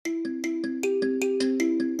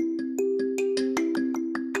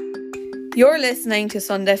You're listening to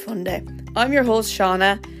Sunday Funday. I'm your host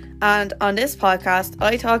Shauna, and on this podcast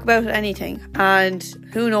I talk about anything, and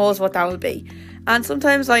who knows what that will be. And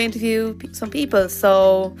sometimes I interview some people,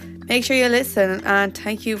 so make sure you listen, and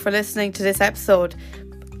thank you for listening to this episode.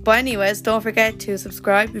 But anyways, don't forget to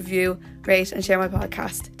subscribe, review, rate and share my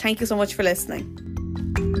podcast. Thank you so much for listening.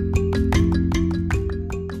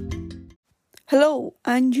 Hello,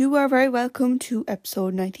 and you are very welcome to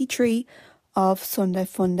episode 93 of Sunday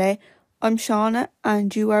Funday. I'm Shauna,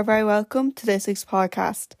 and you are very welcome to this week's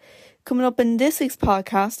podcast. Coming up in this week's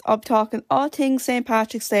podcast, I'll be talking all things St.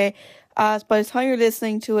 Patrick's Day, as by the time you're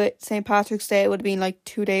listening to it, St. Patrick's Day would have been like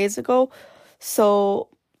 2 days ago. So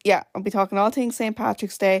yeah, I'll be talking all things St.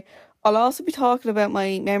 Patrick's Day. I'll also be talking about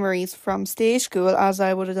my memories from stage school, as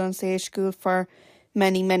I would have done stage school for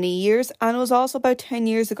many years, and it was also about 10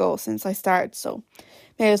 years ago since I started, so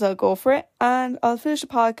may as well go for it. And I'll finish the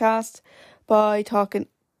podcast by talking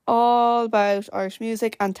all about Irish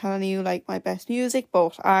music and telling you like my best music,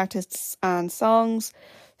 both artists and songs.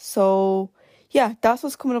 So yeah, that's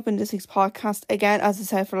what's coming up in this week's podcast. Again, as I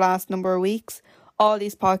said for the last number of weeks, all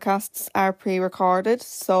these podcasts are pre-recorded,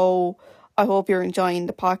 so I hope you're enjoying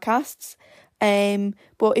the podcasts.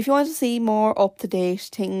 But if you want to see more up-to-date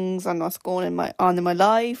things on what's going on in my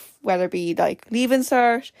life, whether it be like Leaving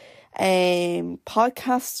Cert,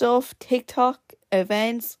 podcast stuff, TikTok,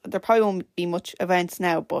 events, there probably won't be much events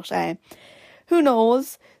now, but who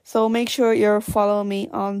knows? So make sure you're following me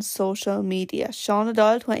on social media. Shauna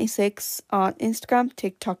Doyle 26 on Instagram,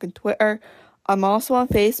 TikTok and Twitter. I'm also on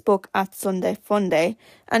Facebook at Sunday Funday,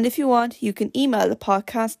 and if you want, you can email the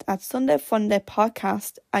podcast at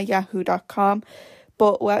sundayfundaypodcast@yahoo.com.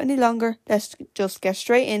 But without any longer, let's just get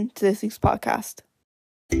straight into this week's podcast.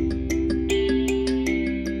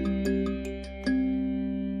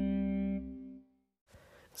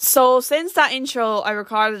 So since that intro, I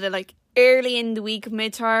recorded it like early in the week of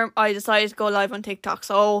midterm, I decided to go live on TikTok.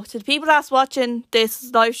 So to the people that's watching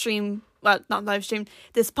this live stream, well, not live stream,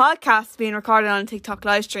 this podcast being recorded on a TikTok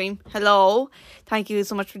live stream, hello, thank you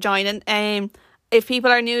so much for joining. If people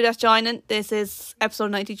are new that's joining, this is episode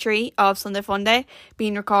 93 of Sunday Funday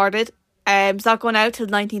being recorded. It's not going out till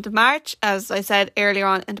the 19th of March, as I said earlier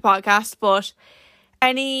on in the podcast, but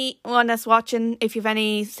anyone that's watching, if you have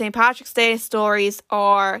any St. Patrick's Day stories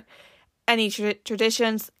or any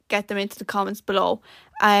traditions, get them into the comments below.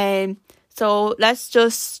 So let's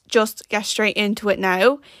just get straight into it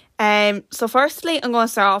now. So firstly, I'm going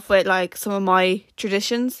to start off with like some of my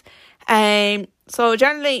traditions. So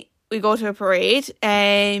generally we go to a parade.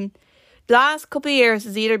 The last couple of years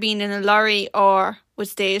has either been in a lorry or with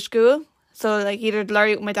stage school. So like either the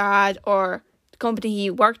lorry with my dad or the company he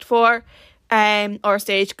worked for, or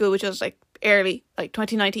stage school, which was like early, like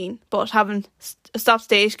 2019, but haven't stopped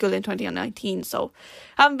stage school in 2019. So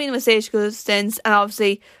haven't been with stage school since, and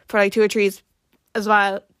obviously for like 2 or 3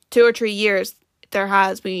 years, there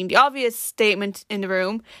has been the obvious statement in the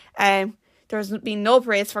room. There's been no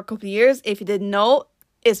parades for a couple of years. If you didn't know,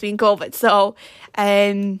 it's been COVID. So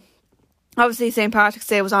obviously St. Patrick's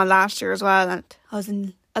Day was on last year as well, and I was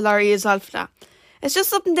in a lorry as well for that. It's just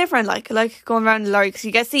something different, like going around the lorry, because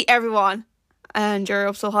you get to see everyone and you're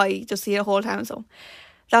up so high, you just see the whole town. So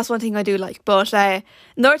that's one thing I do like. But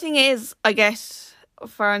another thing is I get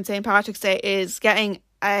for on St. Patrick's Day is getting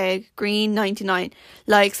a green 99.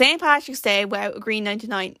 Like St. Patrick's Day without a green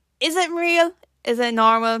 99, is it real? Is it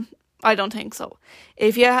normal? I don't think so.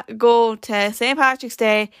 If you go to St. Patrick's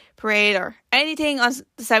Day parade or anything on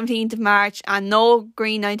the 17th of March and no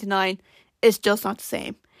green 99, it's just not the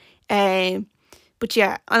same. But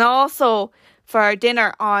yeah, and also for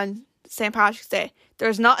dinner on St. Patrick's Day,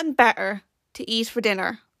 there's nothing better to eat for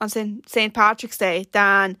dinner on St. Patrick's Day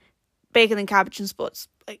than bacon and cabbage and spuds.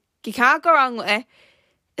 Like, you can't go wrong with it.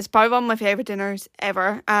 It's probably one of my favourite dinners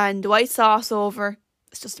ever, and the white sauce over,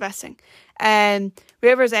 it's just the best thing.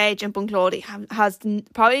 River's Edge in Bunclody has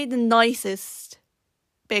probably the nicest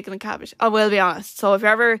bacon and cabbage, I will be honest. So if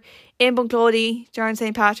you're ever in Bunclody during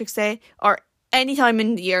St. Patrick's Day or any time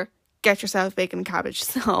in the year, get yourself bacon and cabbage.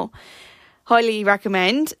 So highly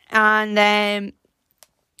recommend. And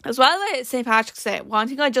as well as St. Patrick's Day, one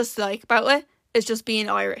thing I just like about it is just being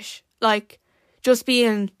Irish. Like, just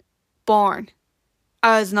being born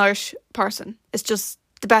as an Irish person. It's just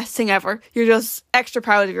the best thing ever. You're just extra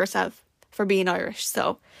proud of yourself for being Irish.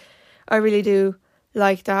 So I really do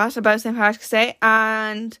like that about St. Patrick's Day.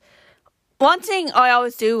 And one thing I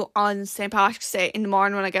always do on St. Patrick's Day in the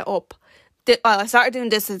morning when I get up, I started doing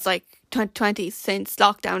this since like 2020, since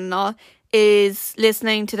lockdown and all, is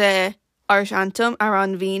listening to the Irish anthem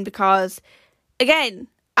around Naveen, because again,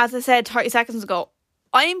 as I said 30 seconds ago,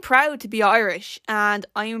 I'm proud to be Irish, and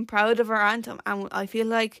I'm proud of our anthem, and I feel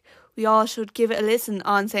like we all should give it a listen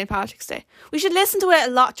on St. Patrick's Day. We should listen to it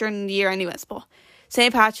a lot during the year anyways, but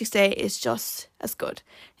St. Patrick's Day is just as good.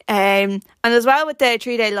 And as well with the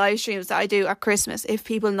 3-day live streams that I do at Christmas, if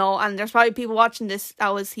people know, and there's probably people watching this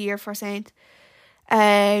that was here for St.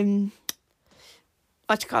 There's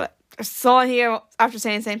someone here after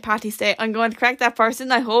saying St. Patty's Day. I'm going to correct that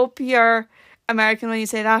person. I hope you're American when you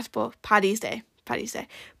say that, but Paddy's Day.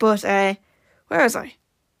 But where was I?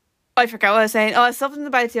 I forgot what I was saying. Oh, it's something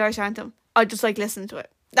about the Irish anthem. I just like listening to it.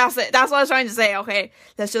 That's it. That's what I was trying to say. Okay,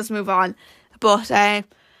 let's just move on. But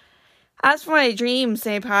as for my dream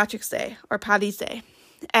St. Patrick's Day or Paddy's Day,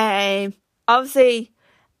 obviously,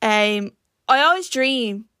 I always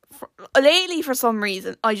dream. Lately, for some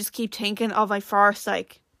reason, I just keep thinking of my first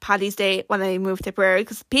Paddy's Day when I moved to Tipperary,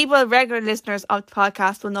 because regular listeners of the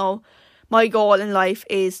podcast will know my goal in life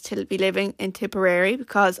is to be living in Tipperary,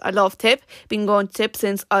 because I love Tip. Been going to Tip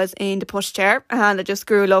since I was in the pushchair, and I just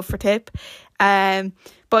grew a love for Tip. But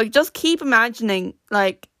I just keep imagining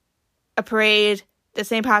a parade, the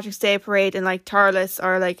St. Patrick's Day parade in Thurles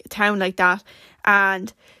or a town like that,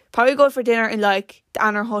 and probably go for dinner in the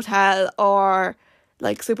Anner Hotel or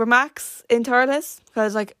Supermax in Thurles,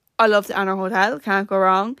 because I love the Anner Hotel, can't go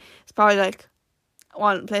wrong. It's probably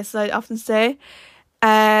one of the places I often stay.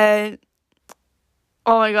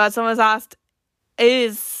 Oh my god, someone's asked,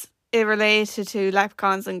 is it related to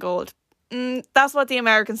leprechauns and gold? That's what the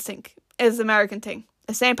Americans think. It's an American thing.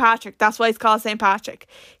 It's St. Patrick. That's why it's called St. Patrick.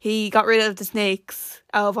 He got rid of the snakes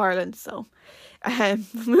out of Ireland. So,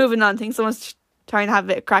 moving on. I think someone's trying to have a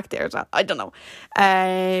bit of crack there as well. I don't know.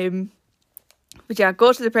 But yeah,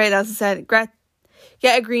 go to the parade, as I said.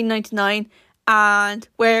 Get a green 99 and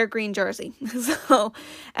wear a green jersey. So,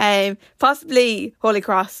 possibly Holy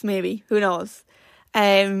Cross, maybe. Who knows?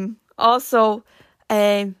 Also,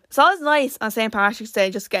 it's always nice on St. Patrick's Day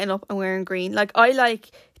just getting up and wearing green. I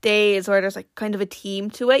like days where there's kind of a theme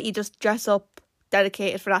to it. You just dress up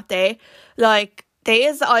dedicated for that day.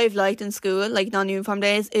 Days that I've liked in school, non-uniform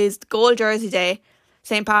days, is the Gold Jersey Day,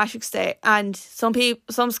 St. Patrick's Day, and some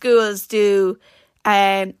schools do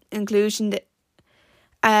inclusion.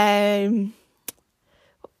 They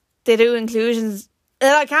do inclusions.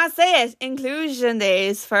 I can't say it. Inclusion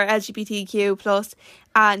days for LGBTQ plus,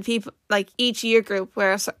 and people each year group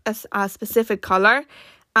wears a specific colour,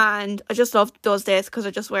 and I just love those days because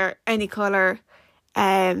I just wear any colour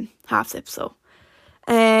half zip. So,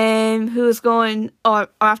 who's going? Oh,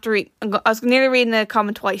 I was nearly reading a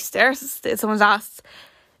comment twice there. Someone's asked,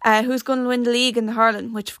 who's going to win the league in the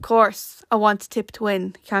hurling? Which of course I want Tip to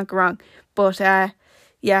win. Can't go wrong. But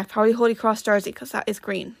yeah, probably Holy Cross jersey because that is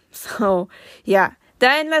green. So yeah.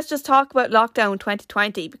 Then let's just talk about lockdown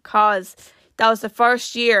 2020, because that was the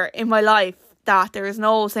first year in my life that there is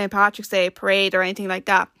no St. Patrick's Day parade or anything like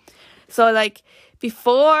that. So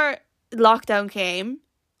before lockdown came,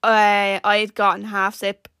 I'd gotten half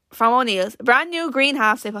zip from O'Neill's, a brand new green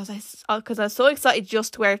half zip, because I was so excited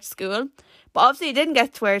just to wear it to school. But obviously I didn't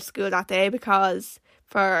get to wear it to school that day because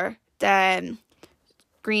for the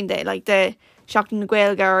Green Day, the Seachtain na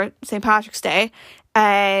Gaeilge or St. Patrick's Day,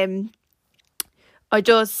 I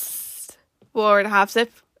just wore the half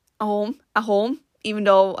zip at home, even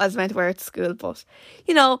though I was meant to wear it to school. But,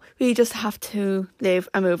 we just have to live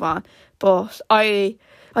and move on. But I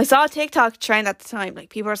saw a TikTok trend at the time.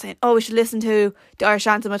 People were saying, oh, we should listen to the Irish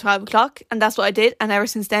anthem at 12 o'clock. And that's what I did. And ever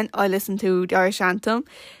since then, I listened to the Irish anthem,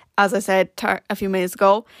 as I said a few minutes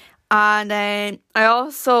ago. And I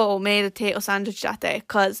also made a potato sandwich that day,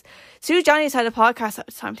 because Two Johnnies had a podcast at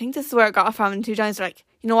the time. I think this is where I got it from. And Two Johnnies were like,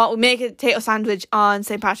 you know what, we'll make a potato sandwich on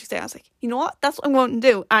St. Patrick's Day. I was like, you know what, that's what I'm going to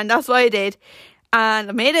do. And that's what I did. And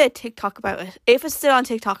I made a TikTok about it. If it's still on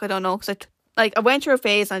TikTok, I don't know, because I went through a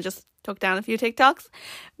phase and I just took down a few TikToks.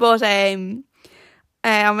 But I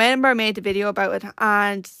remember I made the video about it,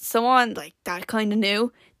 and someone that kind of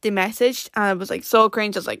knew, they messaged, and it was so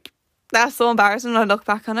cringe. I was like, that's so embarrassing when I look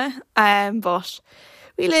back on it. But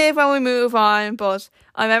we live and we move on. But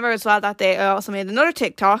I remember as well that day I also made another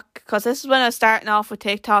TikTok, because this is when I was starting off with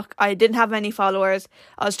TikTok. I didn't have many followers.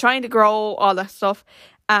 I was trying to grow all that stuff,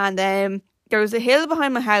 and there was a hill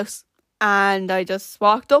behind my house, and I just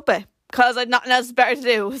walked up it because I'd nothing else better to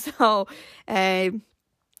do. So I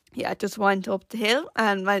just went up the hill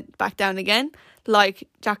and went back down again, like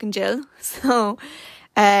Jack and Jill. So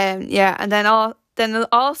and then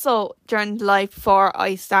also during the life before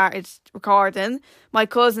I started recording, my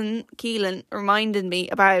cousin Keelan reminded me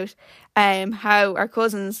about how our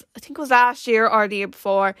cousins, I think it was last year or the year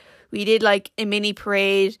before, we did a mini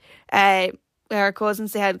parade where our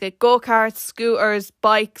cousins, they had go-karts, scooters,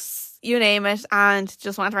 bikes, you name it, and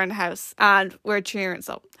just went around the house and we're cheering.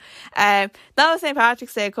 So that was St.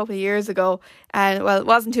 Patrick's Day a couple of years ago, and well, it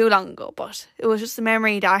wasn't too long ago, but it was just a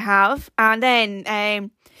memory that I have. And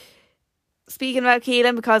then speaking about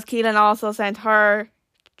Keelan, because Keelan also sent her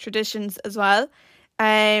traditions as well.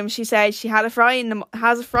 She said she has a fry in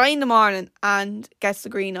the morning and gets the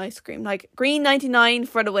green ice cream. Like, green 99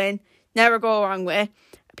 for the win. Never go wrong with.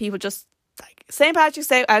 People just, like, St. Patrick's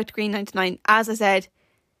Day out to green 99. As I said,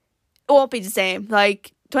 it won't be the same.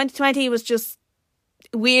 Like, 2020 was just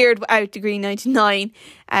weird without the green 99.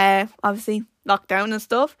 Obviously, lockdown and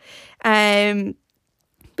stuff.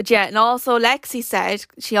 But yeah, and also Lexi said,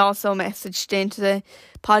 she also messaged into the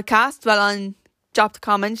podcast, dropped a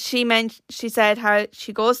comment. She said how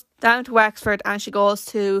she goes down to Wexford and she goes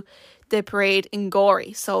to the parade in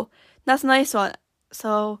Gorey. So that's a nice one.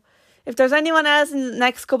 So if there's anyone else in the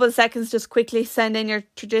next couple of seconds, just quickly send in your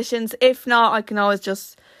traditions. If not, I can always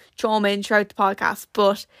just throw them in throughout the podcast.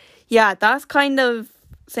 But yeah, that's kind of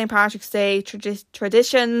St. Patrick's Day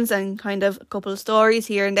traditions and kind of a couple of stories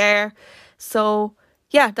here and there. So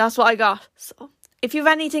yeah, that's what I got. So if you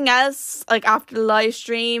have anything else, like after the live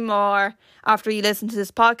stream or after you listen to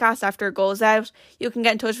this podcast, after it goes out, you can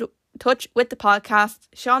get in touch with the podcast,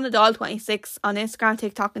 Shauna Doll 26 on Instagram,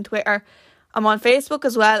 TikTok and Twitter. I'm on Facebook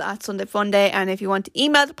as well at Sunday Funday, and if you want to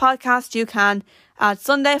email the podcast, you can at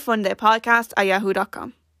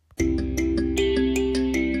sundayfundaypodcast@yahoo.com.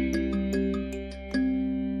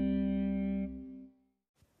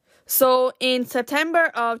 So in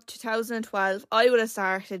September of 2012, I would have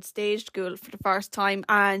started stage school for the first time,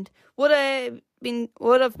 and would have been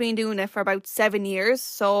doing it for about 7 years.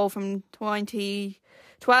 So from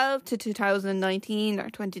 2012 to 2019 or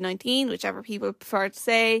 2019, whichever people prefer to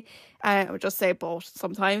say. I would just say both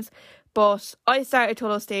sometimes. But I started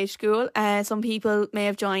Tullow Stage School. Some people may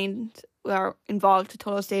have joined or involved to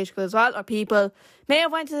Tullow Stage School as well, or people may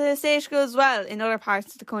have went to the stage school as well in other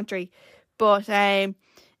parts of the country. But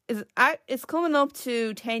it's coming up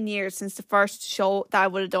to 10 years since the first show that I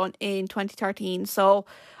would have done in 2013. So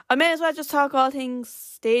I may as well just talk all things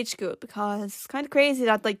stage school, because it's kind of crazy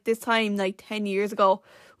that like this time, like 10 years ago,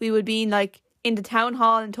 we would be like in the town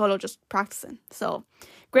hall in Tullow just practicing. So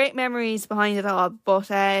great memories behind it all.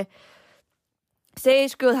 But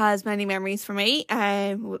stage school has many memories for me.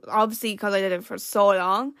 Obviously because I did it for so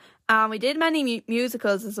long. We did many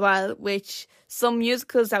musicals as well, which some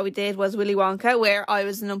musicals that we did was Willy Wonka, where I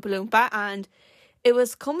was an Oompa Loompa, and it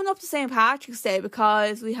was coming up to St. Patrick's Day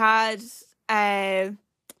because we had to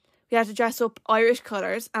dress up Irish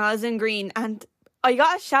colours, and I was in green, and I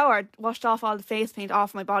got a shower, washed off all the face paint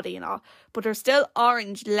off my body and all, but there's still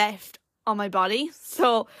orange left on my body,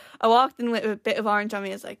 so I walked in with a bit of orange on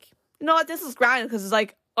me. I was like, you know what, this is grand, because it's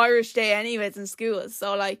like Irish Day anyways in schools,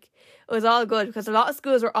 so like it was all good, because a lot of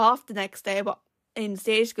schools were off the next day but in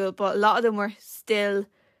stage school, but a lot of them were still,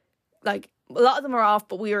 like, a lot of them were off,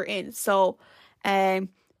 but we were in. So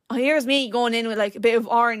here's me going in with like a bit of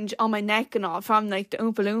orange on my neck and all from like the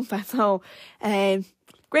Oompa Loompa. So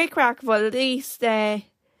great crack. But at least if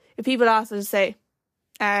people ask us to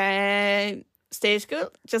say stage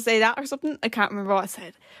school, just say that or something. I can't remember what I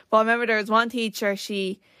said, but I remember there was one teacher,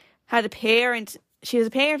 she was a parent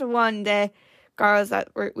of one of the girls that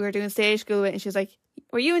we were doing stage school with, and she was like,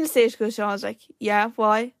 were you in the stage school show? I was like, yeah,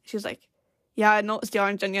 why? She was like, yeah, I noticed the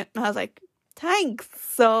orange on you. And I was like, thanks.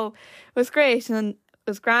 So it was great, and it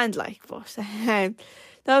was grand, like, but that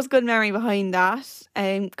was a good memory behind that.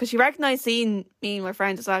 Because she recognised seeing me and my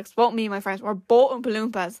friends as well, 'cause both me and my friends were both Oompa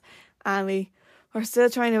Loompas, and we were still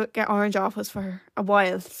trying to get orange off us for a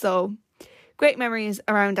while. So great memories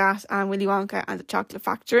around that, and Willy Wonka and the Chocolate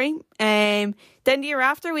Factory. Then the year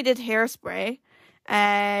after, we did Hairspray.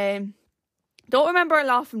 Don't remember a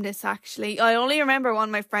lot from this, actually. I only remember one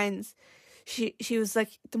of my friends. She was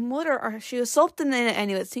like the mother, or she was something in it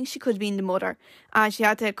anyway. I think she could have been the mother. And she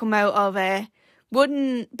had to come out of a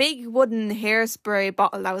big wooden hairspray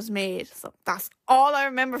bottle that was made. So that's all I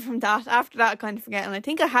remember from that. After that, I kind of forget. And I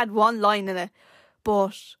think I had one line in it,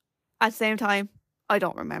 but at the same time, I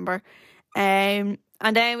don't remember. And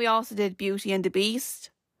then we also did Beauty and the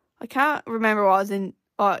Beast. I can't remember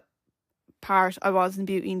what part I was in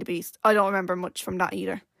Beauty and the Beast. I don't remember much from that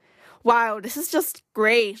either. Wow, this is just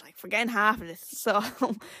great, like forgetting half of this, so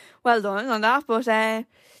well done on that. But then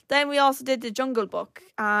we also did the Jungle Book,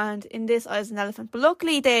 and in this I was an elephant, but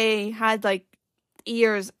luckily they had like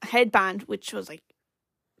ears headband, which was like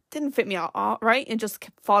didn't fit me all right, and just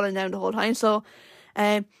kept falling down the whole time. So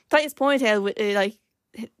tightest ponytail with like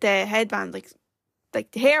the headband,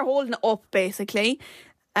 like the hair holding it up basically.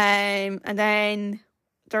 And then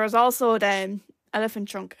there was also the elephant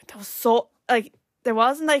trunk. That was so, like, there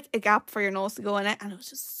wasn't like a gap for your nose to go in it, and it was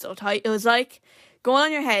just so tight. It was like going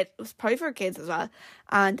on your head. It was probably for kids as well,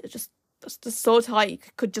 and it was just so tight. You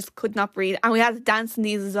could not breathe. And we had to dance in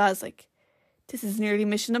these as well. It's like, this is nearly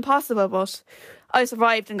Mission Impossible, but I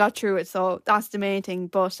survived and got through it, so that's the main thing.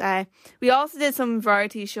 But we also did some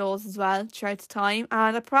variety shows as well throughout the time,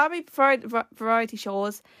 and I probably preferred variety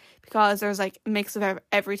shows because there's like a mix of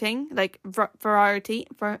everything, like variety.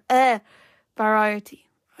 I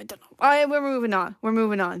don't know. We're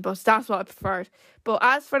moving on, but that's what I preferred. But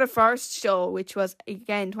as for the first show, which was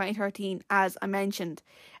again 2013, as I mentioned,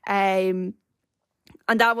 and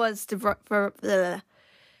that was the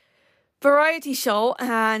variety show,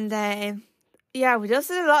 and yeah, we just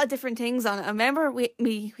did a lot of different things on it. I remember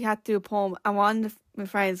we had to do a poem, and one of my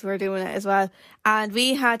friends were doing it as well, and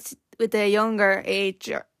we had with the younger age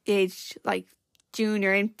like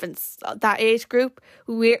junior infants, that age group,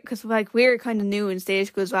 because like we're kind of new in stage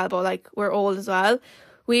school as well, but like we're old as well.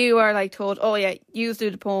 We were like told, oh yeah, you do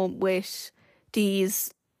the poem with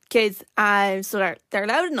these kids, and so they're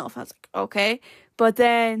loud enough. I was like, okay. But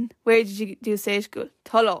then, where did you do stage school?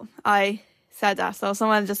 Tullow. I said that. So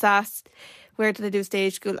someone just asked, where did I do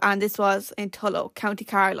stage school? And this was in Tullow, County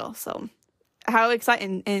Carlow. So how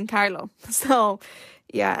exciting in Carlow. So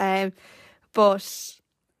yeah, but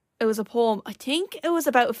it was a poem. I think it was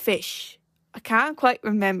about a fish. I can't quite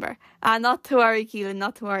remember. Not to worry, Keelan,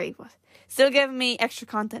 not to worry. But still giving me extra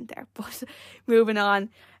content there. But moving on.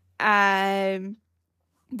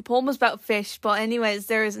 The poem was about fish, but anyways,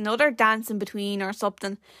 there is another dance in between or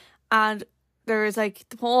something, and there was like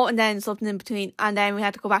the poem and then something in between, and then we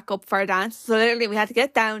had to go back up for a dance. So literally we had to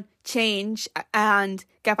get down, change, and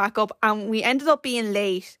get back up, and we ended up being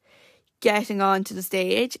late getting onto the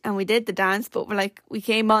stage, and we did the dance, but we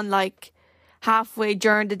came on like halfway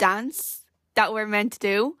during the dance that we're meant to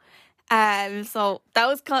do, so that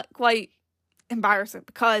was quite embarrassing,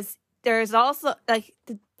 because there's also like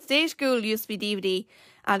the stage school used to be DVD.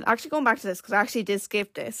 And actually going back to this, because I actually did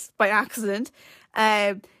skip this by accident,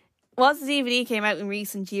 once the DVD came out in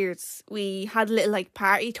recent years, we had a little like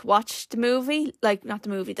party to watch the movie, like not the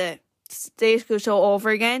movie, the stage school show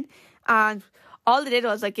over again, and all they did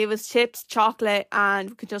was like give us chips, chocolate,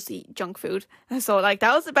 and we could just eat junk food. So like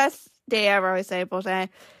that was the best day ever, I say. But but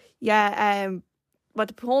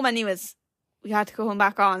the poem anyways, we had to go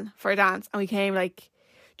back on for a dance, and we came like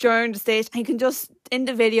during the stage, and you can just, in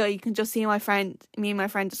the video, you can just see me and my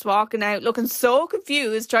friend just walking out, looking so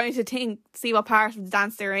confused, trying to see what part of the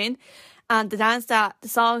dance they're in. And the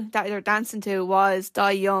song that they're dancing to was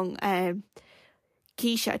Die Young,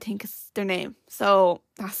 Keisha, I think is their name. So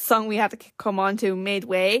that's a song we had to come on to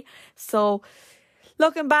midway. So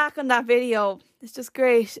looking back on that video, it's just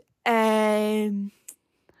great. But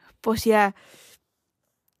yeah,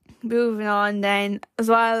 moving on then as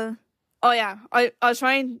well. Oh yeah, I was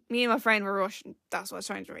trying. Me and my friend were rushing. That's what I was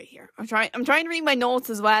trying to read here. I'm trying to read my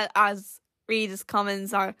notes as well as read his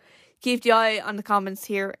comments, or keep the eye on the comments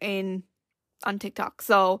here on TikTok.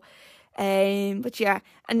 So, but yeah,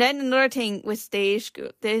 and then another thing with stage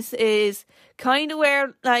school. This is kind of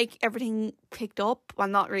where like everything picked up. Well,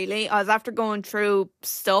 not really. I was after going through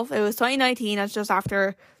stuff. It was 2019. I was just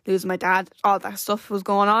after losing my dad. All that stuff was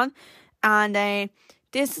going on, and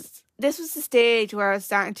this was the stage where I was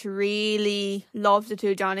starting to really love the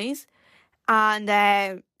two Johnnies. And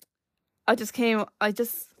and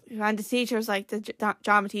the teachers, like the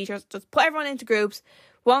drama teachers, just put everyone into groups.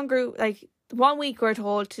 One group, like 1 week we were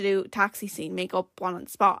told to do taxi scene, make up one on the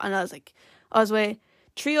spot. And I was with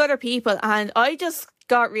 3 other people, and I just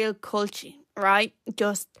got real culty, right?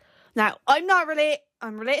 Now,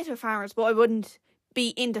 I'm related to farmers, but I wouldn't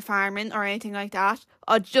be into farming or anything like that.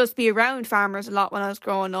 I'd just be around farmers a lot when I was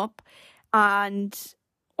growing up. And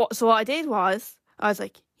so what I did was, I was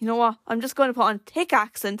like, you know what, I'm just going to put on a thick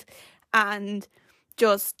accent and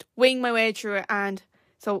just wing my way through it. And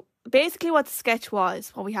so basically what the sketch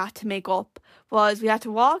was, what we had to make up, was we had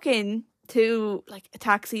to walk in to like a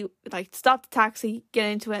taxi, like stop the taxi, get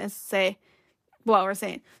into it and say what we're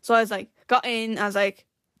saying. So I was like, got in, I was like,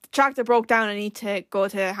 tractor broke down, I need to go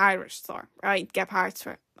to a hardware store, right, get parts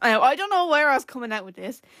for it. I don't know where I was coming out with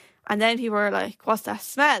this. And then people were like, what's that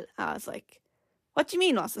smell? I was like, what do you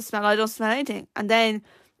mean, what's the smell? I don't smell anything. And then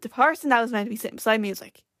the person that was meant to be sitting beside me was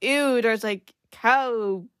like, ew, there's like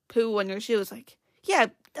cow poo on your shoes. Like, yeah,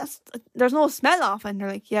 there's no smell off. And they're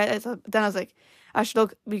like, yeah. Then I was like, I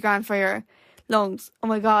should be grand for your lungs. Oh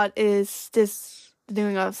my God, is this the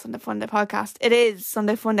doing of Sunday Funday podcast? It is.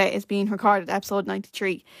 Sunday Funday is being recorded, episode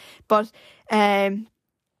 93. But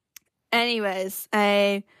anyways,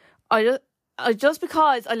 I just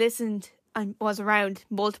because I listened and was around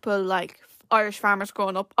multiple like Irish farmers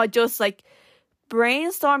growing up, I just like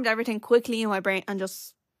brainstormed everything quickly in my brain and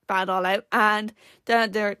just spat it all out. And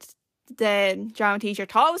the drama teacher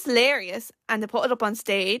thought it was hilarious, and they put it up on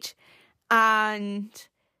stage. And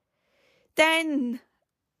then,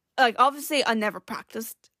 like, obviously I never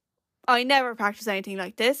practiced anything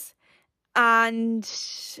like this. And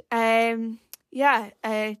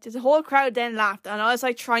there's a whole crowd then laughed, and I was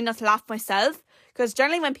like trying not to laugh myself, because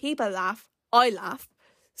generally when people laugh, I laugh.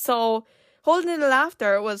 So holding in the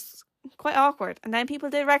laughter was quite awkward. And then people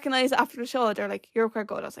did recognise after the show. They're like, "You're quite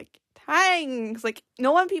good." I was like, "Thanks." Like,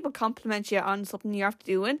 no, when people compliment you on something you're after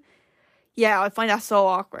doing, yeah, I find that so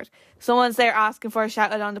awkward. Someone's there asking for a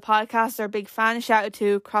shout out on the podcast. They're a big fan. Shout out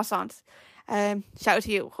to Croissant. Shout out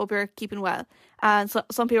to you. Hope you're keeping well. And so,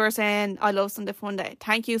 some people are saying, "I love Sunday Funday."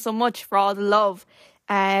 Thank you so much for all the love.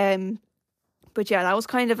 But yeah, that was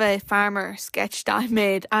kind of a farmer sketch that I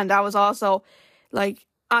made, and that was also like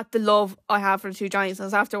at the love I have for the Two Johnnies. I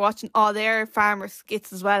was after watching all their farmer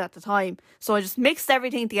skits as well at the time, so I just mixed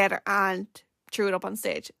everything together and threw it up on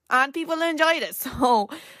stage, and people enjoyed it. So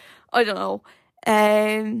I don't know.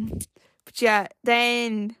 But yeah,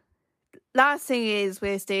 then last thing is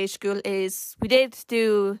with stage school is we did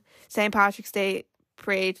do St. Patrick's Day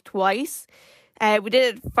parade twice. We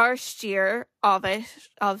did it first year of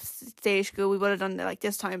stage school. We would have done it like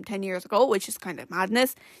this time 10 years ago, which is kind of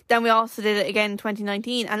madness. Then we also did it again in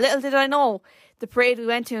 2019. And little did I know, the parade we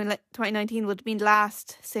went to in 2019 would have been the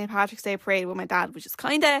last St. Patrick's Day parade with my dad, which is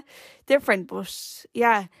kind of different. But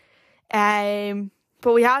yeah.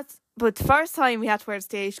 But the first time we had to wear the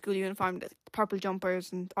stage school uniform, the purple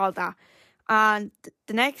jumpers and all that. And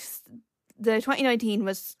the 2019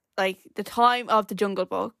 was like the time of the Jungle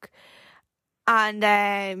Book.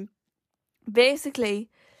 And basically,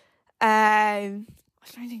 I'm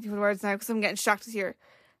trying to think of the words now because I'm getting distracted here.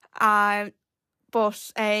 What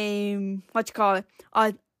you call it?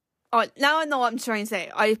 Now I know what I'm trying to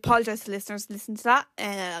say. I apologise to listeners listening to that.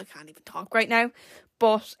 I can't even talk right now.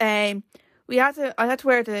 But I had to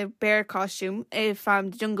wear the bear costume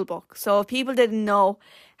from the Jungle Book. So if people didn't know,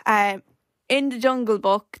 in the Jungle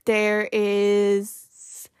Book there is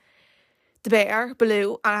the bear,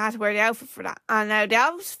 Baloo, and I had to wear the outfit for that. And now the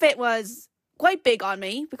outfit was quite big on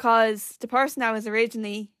me because the person that was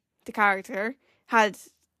originally the character it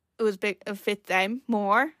fit them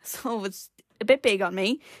more, so it was a bit big on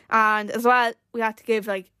me. And as well, we had to give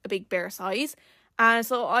like a big bear size, and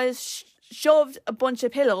so I shoved a bunch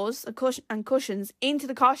of pillows and cushions into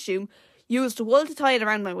the costume, used the wool to tie it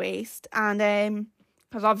around my waist, and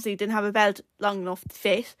because obviously it didn't have a belt long enough to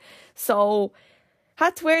fit, so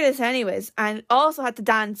had to wear this anyways. And also had to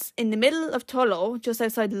dance in the middle of Tullow, just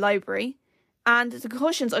outside the library, and the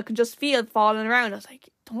cushions I could just feel falling around. I was like,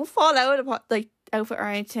 don't fall out of like outfit or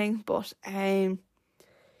anything. But yeah,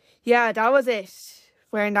 that was it,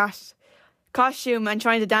 wearing that costume and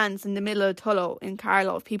trying to dance in the middle of Tullow in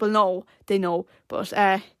Carlow. If people know, they know. But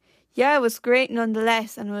yeah, it was great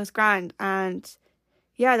nonetheless, and it was grand. And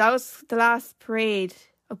yeah, that was the last parade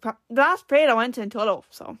I went to in Tullow,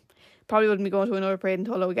 so probably wouldn't be going to another parade in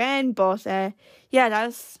Tullow again. But yeah,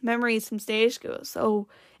 that's memories from stage school. So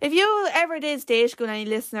if you ever did stage school, any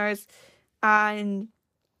listeners, and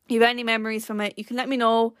you have any memories from it, you can let me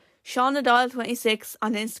know. Shauna Doyle 26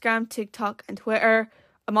 on Instagram, TikTok and Twitter.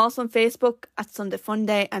 I'm also on Facebook at Sunday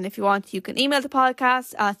Funday, and if you want, you can email the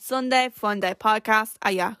podcast at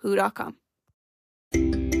sundayfundaypodcast@yahoo.com.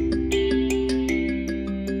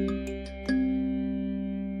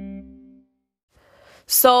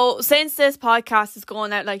 So since this podcast is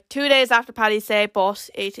going out like 2 days after Paddy's Day, but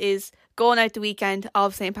it is going out the weekend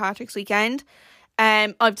of St. Patrick's weekend,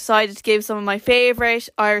 I've decided to give some of my favourite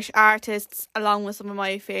Irish artists along with some of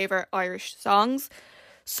my favourite Irish songs.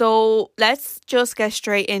 So let's just get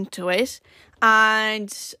straight into it.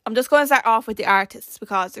 And I'm just going to start off with the artists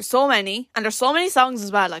because there's so many, and there's so many songs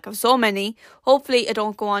as well. Like, I've so many. Hopefully I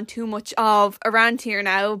don't go on too much of a rant here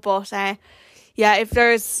now, but yeah, if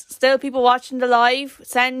there's still people watching the live,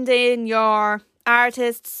 send in your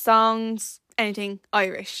artists, songs, anything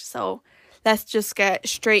Irish. So let's just get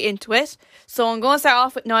straight into it. So I'm going to start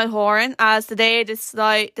off with Niall Horan, as the day this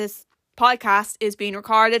podcast is being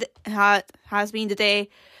recorded has been the day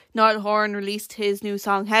Niall Horan released his new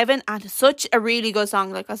song Heaven, and it's such a really good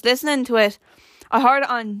song. Like, I was listening to it, I heard it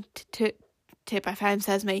on Tip FM,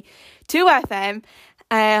 says me, 2FM,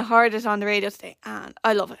 heard it on the radio today, and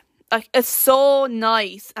I love it. Like, it's so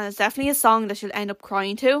nice, and it's definitely a song that you'll end up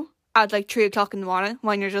crying to at like 3 o'clock in the morning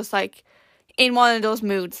when you're just like in one of those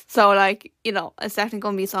moods. So like, you know, it's definitely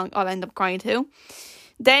going to be a song I'll end up crying to.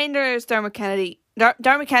 Then there's Dermot Kennedy.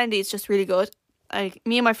 Dermot Kennedy is just really good. Like,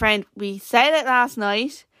 me and my friend, we said it last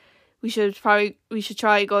night. we should try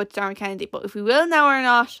go to Dermot Kennedy. But if we will now or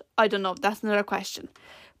not, I don't know. That's another question.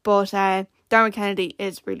 But Dermot Kennedy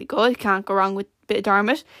is really good. Can't go wrong with a bit of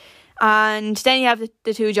Dermot. And then you have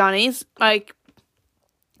the two Johnnies. Like,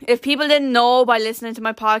 if people didn't know by listening to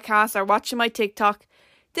my podcast or watching my TikTok,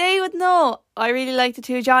 they would know I really like the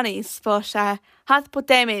two Johnnies. But had to put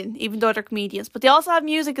them in, even though they're comedians. But they also have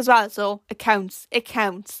music as well, so it counts. It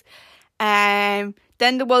counts. Then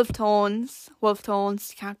the Wolf Tones,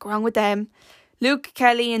 you can't go wrong with them. Luke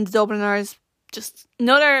Kelly and the Dubliners, just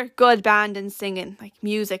another good band in singing, like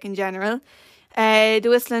music in general. The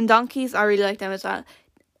Whistling Donkeys, I really like them as well.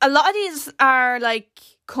 A lot of these are like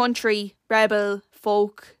country, rebel,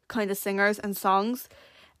 folk kind of singers and songs.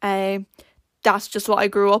 That's just what I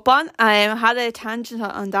grew up on. I had a tangent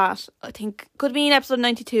on that. I think could be in episode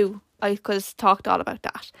 92. I could have talked all about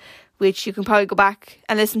that, which you can probably go back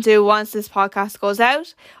and listen to once this podcast goes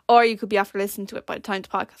out, or you could be after listening to it by the time the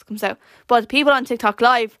podcast comes out. But people on TikTok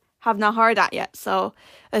Live have not heard that yet, so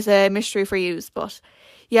it's a mystery for you. But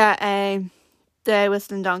yeah, the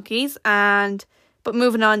Whistling Donkeys. But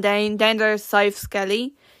moving on then there's Sive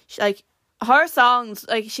Skelly. Like, her songs,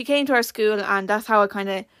 like, she came to our school, and that's how I kind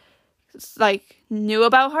of like knew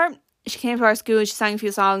about her. She came to our school and she sang a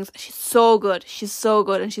few songs. She's so good,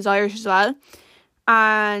 and she's Irish as well.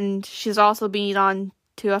 And she's also been on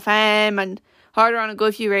 2FM and heard her on a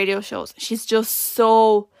good few radio shows. She's just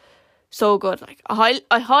so good. Like, I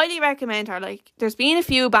highly recommend her. Like, there's been a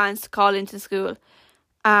few bands to call into school,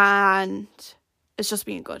 and it's just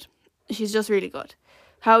been good. She's just really good.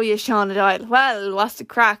 How are you, Shauna Doyle? Well, what's the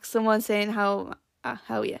crack? Someone saying how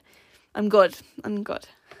are you? I'm good.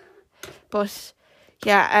 But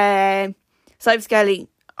yeah, Sive Skelly,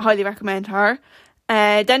 highly recommend her.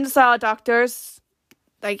 Then the Saw Doctors,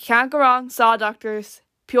 like, can't go wrong. Saw Doctors,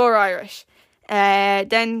 pure Irish.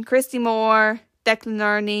 Then Christy Moore, Declan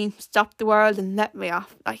Ernie, Stop the World and Let Me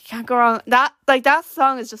Off. Like, can't go wrong. That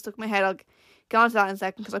song has just stuck in my head. I'll get on to that in a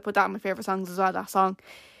second because I put that in my favourite songs as well, that song.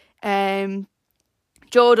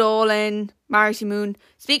 Joe Dolan, Marty Moon.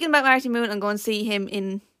 Speaking about Marty Moon, I'm going to see him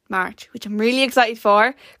in March, which I'm really excited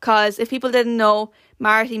for, because if people didn't know,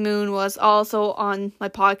 Marty Moon was also on my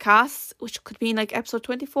podcast, which could be in like episode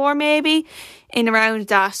 24 maybe, in around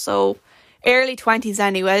that, so early 20s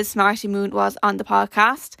anyways. Marty Moon was on the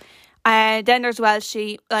podcast. And then there's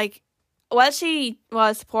Welshie. Like, Welshie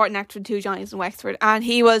was supporting actor in Two Johnnies in Wexford, and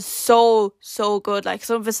he was so good. Like,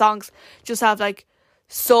 some of his songs just have like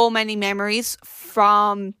so many memories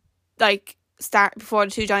from like start before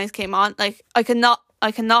the Two Johnnies came on. Like, I cannot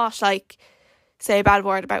like say a bad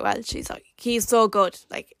word about Welsh. He's so good.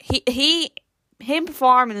 Like, him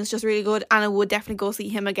performing is just really good, and I would definitely go see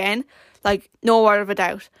him again. Like, no word of a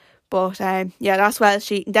doubt. But yeah, that's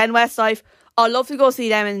Welsh. And then Westlife, I'd love to go see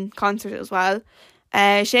them in concert as well.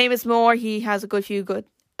 Seamus Moore, he has a good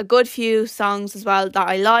few songs as well that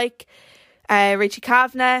I like. Richie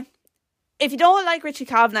Kavanagh. If you don't like Richie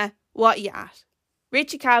Kavanagh, what are you at?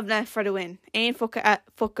 Richie Kavanagh for the win. Ain't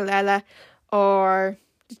Fuckalella or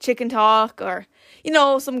Chicken Talk, or, you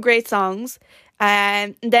know, some great songs.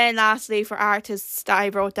 And then lastly, for artists that I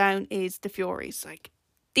wrote down, is the Furies. Like,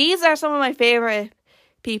 these are some of my favourite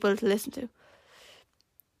people to listen to.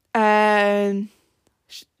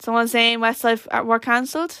 Someone saying Westlife were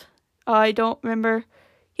cancelled. I don't remember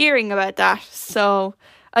hearing about that, so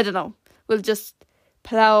I don't know. We'll just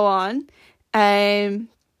plough on. And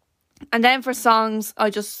then for songs,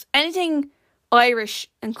 anything Irish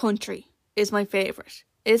and country is my favourite.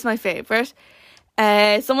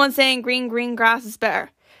 Someone saying green grass is better.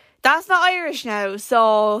 That's not Irish now,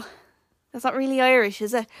 so that's not really Irish,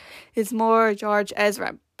 is it? It's more George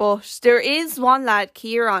Ezra. But there is one lad,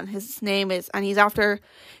 Kieran, his name is, and he's after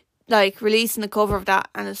like releasing the cover of that,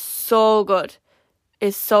 and it's so good.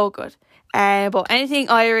 But anything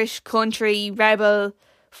Irish, country, rebel,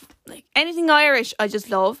 like anything Irish, I just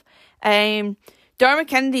love. Dermot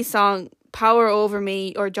Kennedy's song Power Over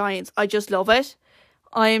Me or Giants, I just love it.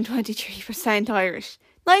 I am 23% Irish.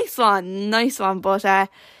 Nice one. But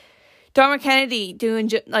Dermot Kennedy doing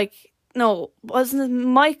wasn't it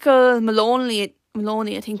Michael Maloney,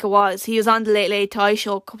 I think it was. He was on the Late Late Tie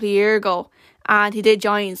Show a couple of years ago, and he did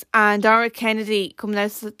Giants. And Dermot Kennedy coming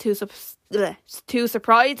out to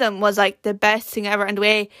surprise him was like the best thing ever. And the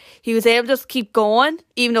way he was able to just keep going,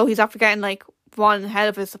 even though he's after getting like one hell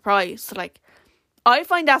of a surprise. So like, I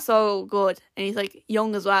find that so good. And he's like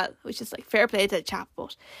young as well, which is like fair play to the chap.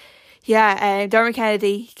 But yeah, Dermot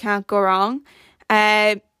Kennedy, can't go wrong.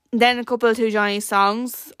 Then a couple of Two Johnnies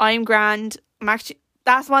songs. I'm Grand.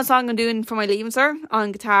 That's one song I'm doing for my Leaving Cert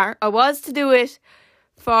on guitar. I was to do it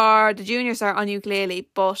for the Junior Cert on ukulele,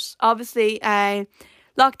 but obviously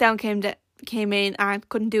lockdown came in and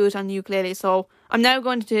couldn't do it on the ukulele, so I'm now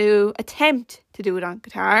going to attempt to do it on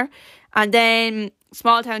guitar. And then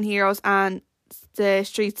Small Town Heroes and the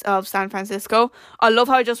Streets of San Francisco. I love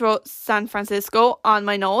how I just wrote San Francisco on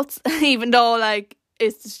my notes, even though like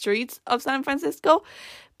it's the streets of San Francisco.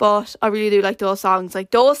 But I really do like those songs.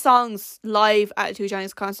 Like those songs live at a Two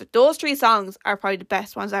Johnnies concert, those 3 songs are probably the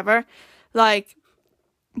best ones ever. Like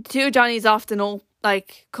Two Johnnies often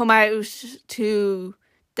like come out to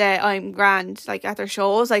the I'm Grand like at their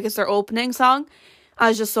shows, like it's their opening song, and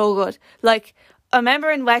it's just so good. Like I remember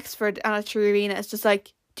in Wexford and at True Arena, it's just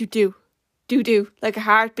like do like a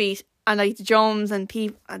heartbeat, and like the drums and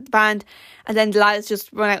the band, and then the lads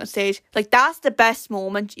just run out on stage. Like that's the best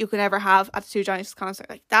moment you can ever have at the Two Johnnies concert.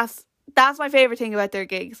 Like that's my favourite thing about their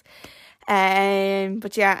gigs.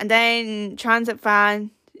 But yeah, and then Transit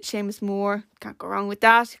Fan, Seamus Moore, can't go wrong with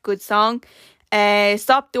that. Good song.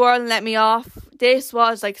 Stop the World and Let Me Off. This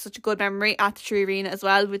was like such a good memory at the True Arena as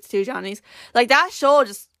well with the Two Johnnies. Like that show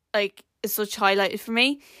just like is such highlighted for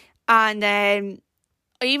me. And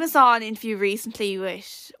I even saw an interview recently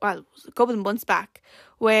with, well, a couple of months back,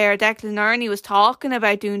 where Declan Ernie was talking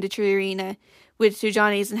about doing the True Arena with Two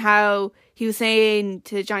Johnnies, and how he was saying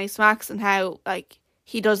to Johnny Smacks and how like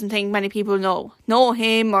he doesn't think many people know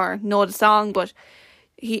him or know the song, but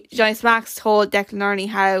Johnny Smacks told Declan Ernie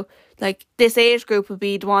how like this age group would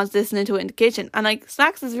be the ones listening to it in the kitchen, and like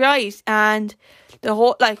Smacks is right. And the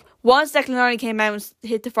whole like once Declan Ernie came out and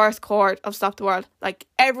hit the first chord of Stop the World, like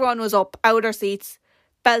everyone was up out of their seats,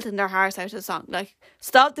 belting their hearts out of the song. Like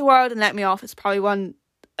Stop the World and Let Me Off is probably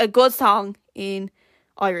a good song in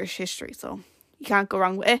Irish history, so you can't go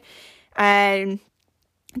wrong with it. Then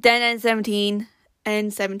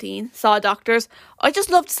N17, Saw Doctors. I just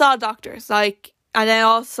loved Saw Doctors, like, and then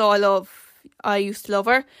also I Used to Love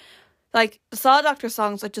Her. Like the Saw Doctors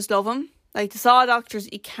songs, I just love them. Like the Saw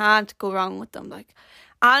Doctors, you can't go wrong with them. Like,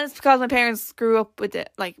 and it's because my parents grew up with it,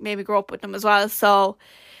 like maybe grew up with them as well, so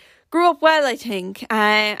grew up well, I think.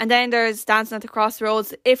 And then there's Dancing at the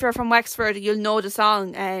Crossroads. If you're from Wexford, you'll know the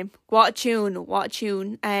song. What a tune.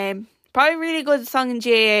 Probably really good song in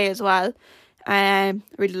GAA as well.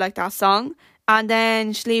 Really like that song. And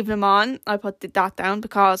then Sliabh na Món, I put that down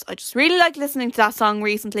because I just really like listening to that song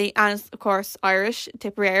recently, and it's of course Irish,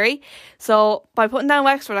 Tipperary. So by putting down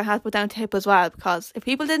Wexford, I had to put down Tip as well, because if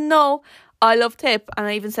people didn't know, I love Tip, and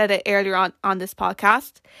I even said it earlier on this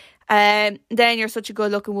podcast. Then You're Such a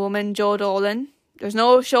Good Looking Woman, Joe Dolan. There's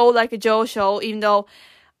no show like a Joe show, even though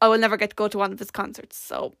I will never get to go to one of his concerts.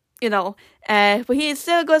 So, you know, but he's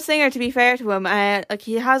still a good singer, to be fair to him. Like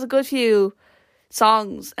he has a good few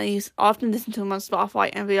songs, and he's often listened to him on Spotify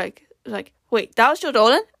and be like, wait, that was Joe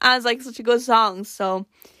Dolan? And it's like such a good song, so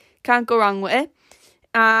can't go wrong with it.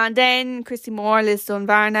 And then Christy Moore, Liz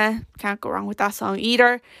Dunvarna, can't go wrong with that song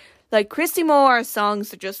either. Like Christy Moore's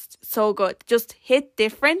songs are just so good, just hit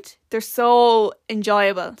different. They're so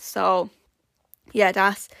enjoyable. So yeah,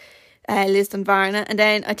 that's Liz Dunvarna. And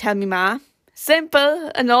then I Tell Me Ma,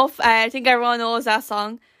 simple enough. I think everyone knows that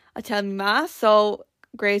song, I Tell Me Ma. So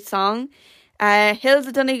great song. Hills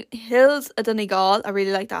of Donegal, I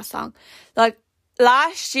really like that song. Like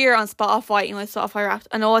last year on Spotify, in my Spotify Wrapped,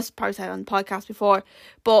 I know I probably said it on the podcast before,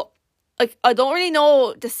 but like I don't really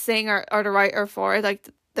know the singer or the writer for it, like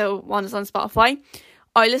the one that's on Spotify.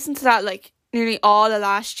 I listened to that like nearly all of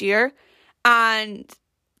last year, and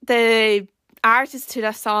the artist to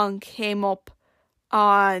that song came up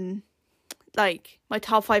on like my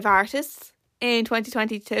top 5 artists in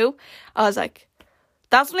 2022. I was like,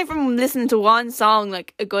 that's only from listening to one song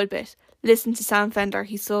like a good bit. Listen to Sam Fender,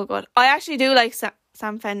 he's so good. I actually do like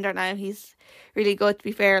Sam Fender now. He's really good, to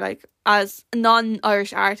be fair, like as a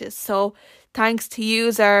non-Irish artist. So thanks to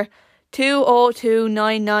user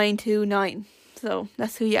 2029929. So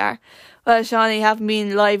that's who you are. Well, Shawnee, you haven't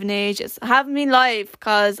been live in ages. I haven't been live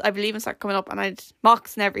because I believe in start coming up and I had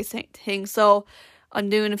mocks and everything. So I'm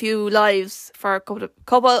doing a few lives for a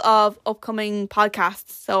couple of upcoming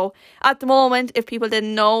podcasts. So at the moment, if people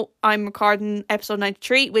didn't know, I'm recording episode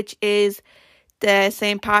 93, which is the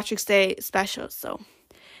St. Patrick's Day special. So,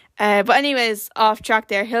 but anyways, off track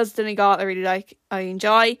there. Hills of Donegal, I really like, I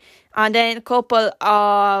enjoy. And then a couple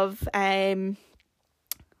of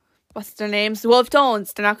what's their names? Wolf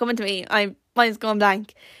Tones. They're not coming to me. Mine's going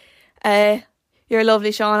blank. You're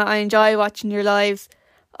lovely, Shauna. I enjoy watching your lives.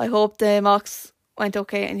 I hope the mocks went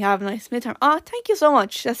okay and you have a nice midterm. Oh, thank you so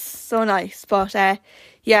much. That's so nice. But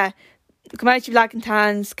yeah, Comanche Black and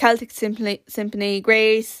Tans, Celtic Symphony,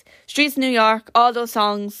 Grace, Streets of New York, all those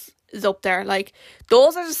songs is up there. Like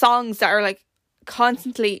those are the songs that are like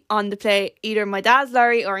constantly on the play, either in my dad's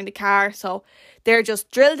lorry or in the car. So they're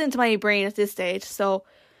just drilled into my brain at this stage. So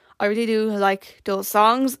I really do like those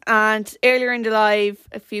songs. And earlier in the live,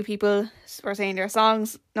 a few people were saying their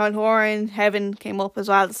songs. Niall Horan, Heaven came up as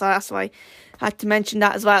well, so that's why I had to mention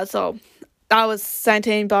that as well. So that was sent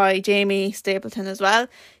in by Jamie Stapleton as well.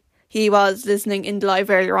 He was listening in the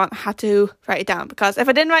live earlier on. I had to write it down, because if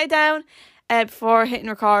I didn't write it down before hitting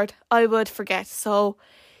record, I would forget. So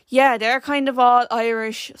yeah, they're kind of all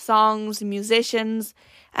Irish songs, musicians.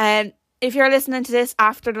 If you're listening to this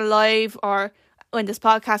after the live, or when this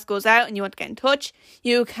podcast goes out and you want to get in touch,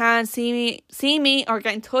 you can see me or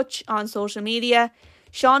get in touch on social media.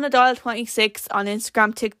 Shauna Doyle 26 on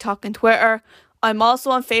Instagram, TikTok and Twitter. I'm also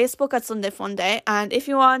on Facebook at Sunday Funday, and if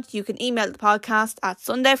you want, you can email the podcast at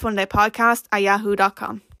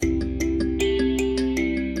sundayfundaypodcast@yahoo.com.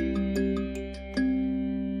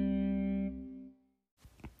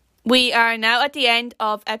 We are now at the end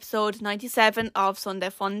of episode 97 of Sunday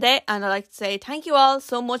Funday, and I'd like to say thank you all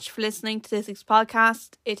so much for listening to this week's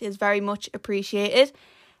podcast. It is very much appreciated.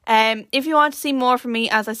 If you want to see more from me,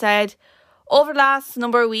 as I said, over the last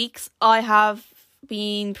number of weeks, I have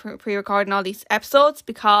been pre-recording all these episodes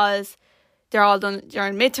because they're all done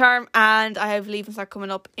during midterm, and I have Leaving Cert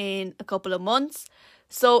coming up in a couple of months.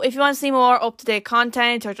 So if you want to see more up-to-date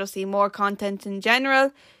content, or just see more content in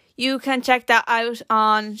general, you can check that out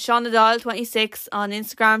on Shauna Doyle 26 on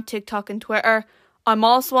Instagram, TikTok and Twitter. I'm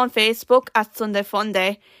also on Facebook at Sunday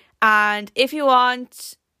Funday, and if you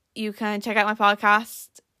want, you can check out my podcast.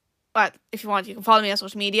 Well, if you want, you can follow me on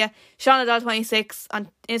social media, Shauna Doyle 26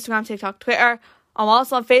 on Instagram, TikTok, Twitter. I'm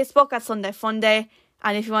also on Facebook at Sunday Funday,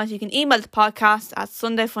 and if you want, you can email the podcast at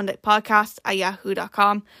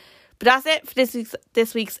sundayfundaypodcast@yahoo.com. But that's it for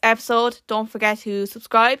this week's episode. Don't forget to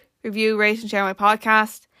subscribe, review, rate and share my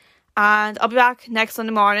podcast, and I'll be back next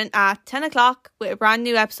Sunday morning at 10 o'clock with a brand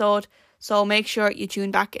new episode, so make sure you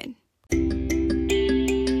tune back in.